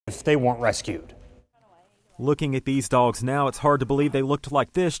if they weren't rescued. Looking at these dogs now, it's hard to believe they looked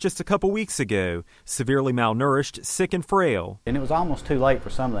like this just a couple weeks ago. Severely malnourished, sick and frail. And it was almost too late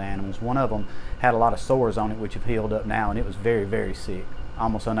for some of the animals. One of them had a lot of sores on it, which have healed up now, and it was very, very sick,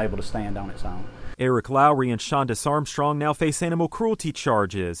 almost unable to stand on its own. Eric Lowry and Shonda Armstrong now face animal cruelty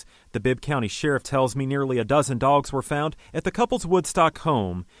charges. The Bibb County Sheriff tells me nearly a dozen dogs were found at the couple's Woodstock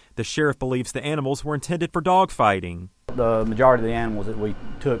home. The sheriff believes the animals were intended for dog fighting. The majority of the animals that we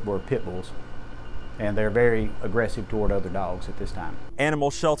took were pit bulls, and they're very aggressive toward other dogs at this time. Animal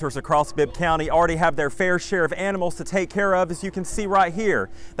shelters across Bibb County already have their fair share of animals to take care of, as you can see right here.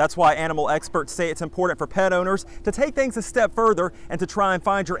 That's why animal experts say it's important for pet owners to take things a step further and to try and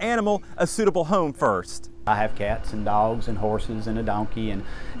find your animal a suitable home first. I have cats and dogs and horses and a donkey, and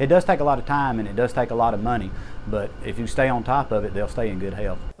it does take a lot of time and it does take a lot of money, but if you stay on top of it, they'll stay in good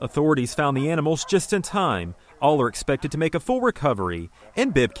health. Authorities found the animals just in time. All are expected to make a full recovery.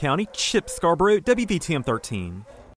 In Bibb County, Chip Scarborough, WVTM 13.